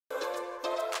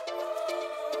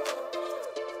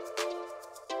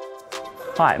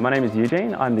Hi, my name is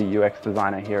Eugene. I'm the UX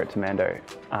designer here at Temando.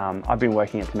 I've been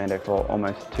working at Temando for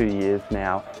almost 2 years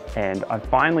now, and I've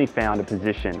finally found a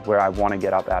position where I want to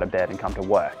get up out of bed and come to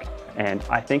work. And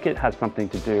I think it has something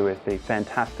to do with the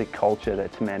fantastic culture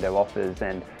that Temando offers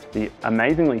and the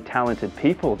amazingly talented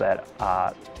people that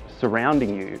are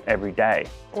surrounding you every day.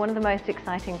 One of the most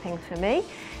exciting things for me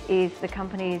is the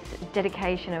company's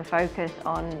dedication and focus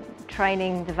on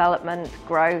training, development,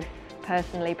 growth,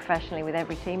 personally, professionally with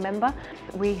every team member.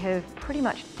 We have pretty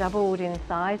much doubled in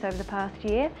size over the past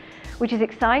year, which is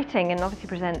exciting and obviously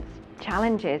presents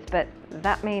challenges, but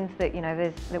that means that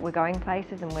that we're going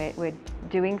places and we're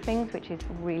doing things, which is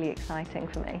really exciting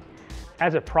for me.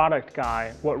 As a product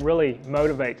guy, what really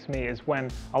motivates me is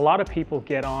when a lot of people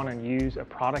get on and use a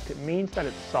product, it means that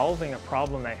it's solving a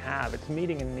problem they have. It's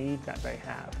meeting a need that they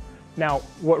have. Now,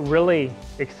 what really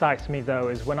excites me though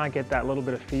is when I get that little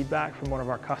bit of feedback from one of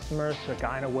our customers, a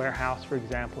guy in a warehouse, for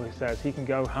example, who says he can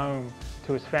go home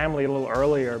to his family a little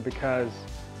earlier because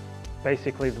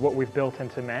basically what we've built in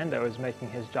Temando is making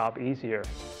his job easier.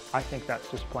 I think that's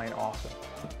just plain awesome.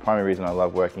 The primary reason I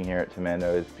love working here at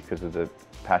Temando is because of the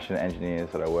passionate engineers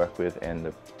that I work with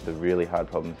and the really hard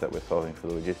problems that we're solving for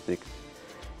the logistics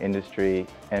industry,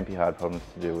 NP hard problems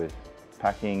to do with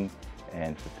packing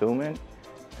and fulfillment,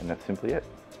 and that's simply it.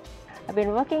 I've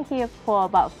been working here for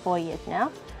about 4 years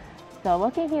now, so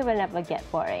working here will never get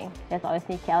boring. There's always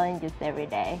new challenges every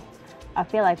day. I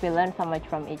feel like we learn so much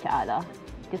from each other.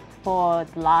 Just for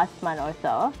the last month or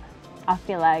so, I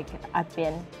feel like I've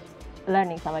been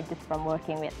learning so much just from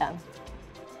working with them.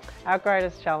 Our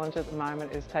greatest challenge at the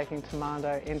moment is taking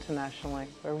Temando internationally.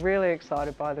 We're really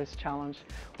excited by this challenge.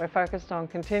 We're focused on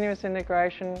continuous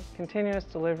integration, continuous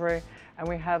delivery, and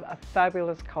we have a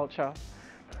fabulous culture.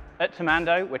 At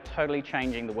Temando, we're totally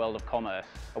changing the world of commerce,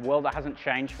 a world that hasn't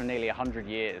changed for nearly 100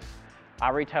 years.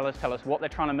 Our retailers tell us what they're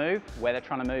trying to move, where they're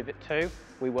trying to move it to.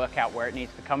 We work out where it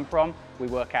needs to come from. We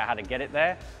work out how to get it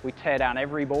there. We tear down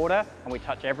every border and we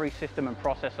touch every system and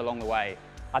process along the way.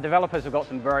 Our developers have got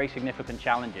some very significant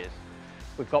challenges.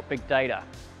 We've got big data.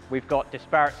 We've got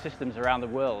disparate systems around the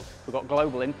world. We've got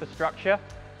global infrastructure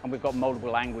and we've got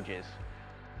multiple languages.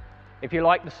 If you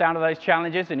like the sound of those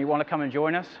challenges and you want to come and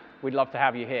join us, we'd love to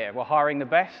have you here. We're hiring the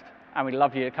best and we'd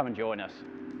love you to come and join us.